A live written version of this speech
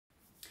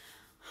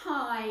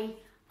Hi,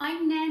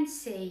 I'm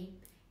Nancy.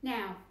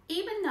 Now,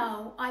 even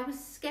though I was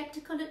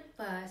skeptical at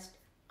first,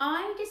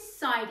 I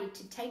decided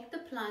to take the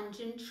plunge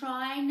and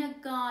try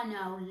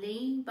Nagano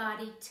Lean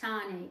Body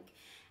Tonic.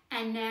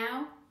 And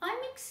now I'm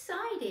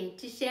excited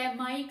to share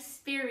my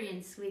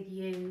experience with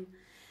you.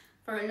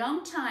 For a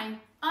long time,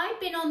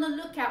 I've been on the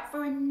lookout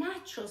for a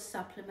natural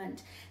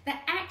supplement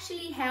that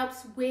actually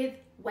helps with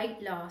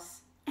weight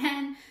loss.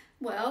 And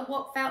well,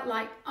 what felt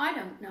like, I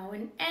don't know,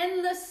 an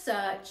endless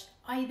search,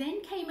 I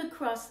then came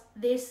across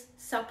this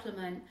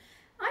supplement.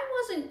 I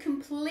wasn't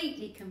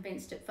completely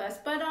convinced at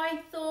first, but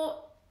I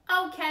thought,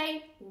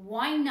 okay,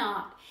 why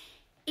not?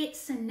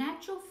 It's a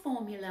natural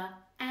formula,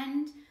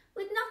 and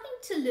with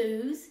nothing to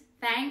lose,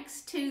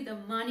 thanks to the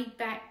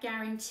money-back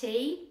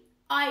guarantee,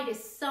 I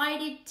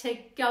decided to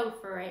go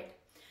for it.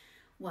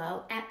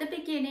 Well, at the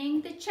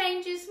beginning, the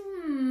changes,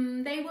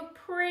 they were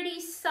pretty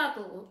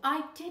subtle.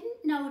 I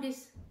didn't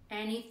notice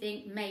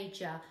anything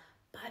major,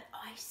 but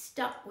I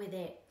stuck with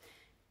it.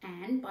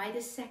 And by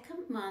the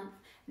second month,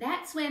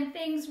 that's when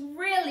things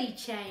really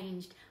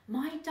changed.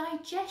 My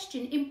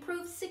digestion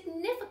improved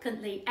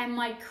significantly and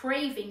my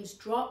cravings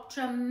dropped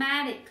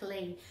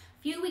dramatically.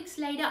 A few weeks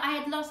later, I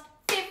had lost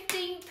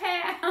 15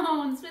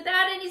 pounds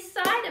without any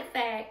side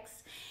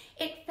effects.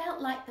 It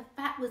felt like the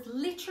fat was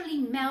literally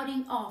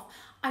melting off.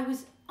 I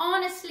was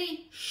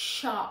honestly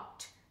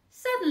shocked.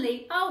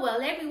 Suddenly, oh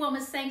well, everyone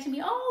was saying to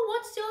me, oh,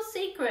 what's your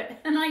secret?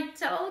 And I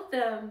told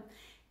them.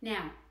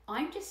 Now,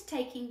 I'm just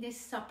taking this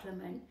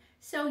supplement.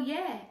 So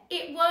yeah,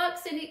 it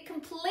works and it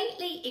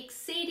completely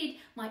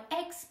exceeded my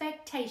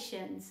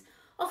expectations.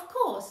 Of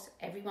course,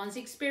 everyone's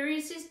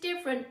experience is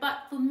different,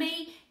 but for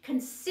me,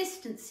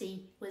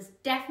 consistency was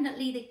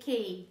definitely the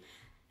key.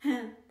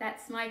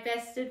 That's my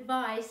best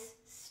advice.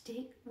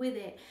 Stick with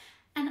it.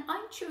 And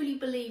I truly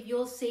believe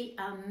you'll see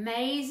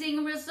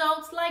amazing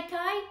results like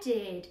I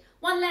did.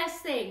 One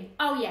last thing.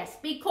 Oh yes,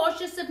 be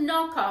cautious of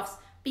knockoffs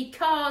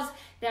because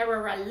there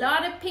are a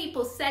lot of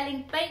people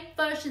selling fake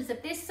versions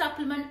of this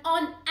supplement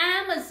on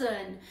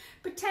Amazon,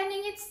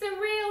 pretending it's the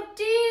real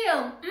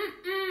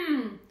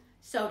deal.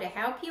 So to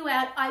help you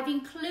out, I've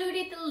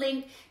included the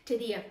link to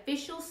the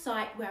official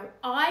site where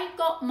I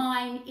got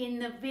mine in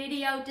the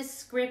video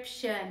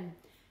description.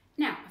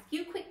 Now, a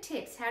few quick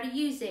tips how to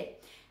use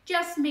it.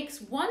 Just mix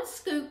 1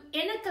 scoop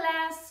in a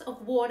glass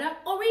of water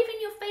or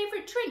even your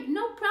favorite drink,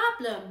 no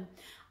problem.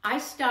 I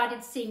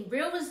started seeing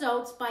real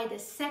results by the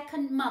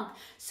 2nd month,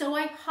 so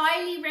I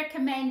highly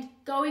recommend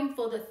going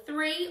for the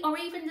 3 or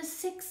even the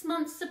 6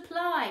 month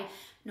supply.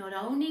 Not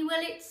only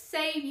will it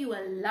save you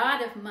a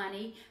lot of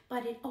money,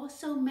 but it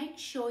also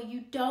makes sure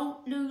you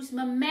don't lose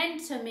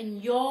momentum in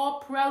your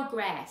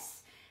progress.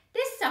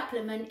 This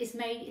supplement is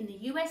made in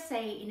the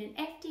USA in an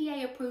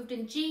FDA approved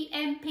and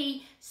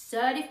GMP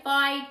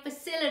certified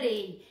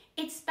facility.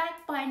 It's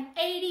backed by an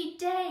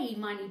 80-day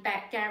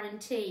money-back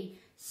guarantee.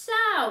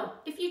 So,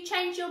 if you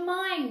change your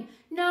mind,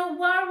 no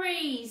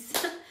worries.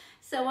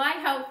 So I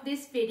hope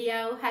this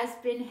video has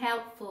been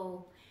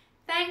helpful.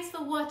 Thanks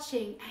for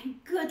watching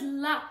and good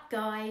luck,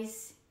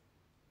 guys.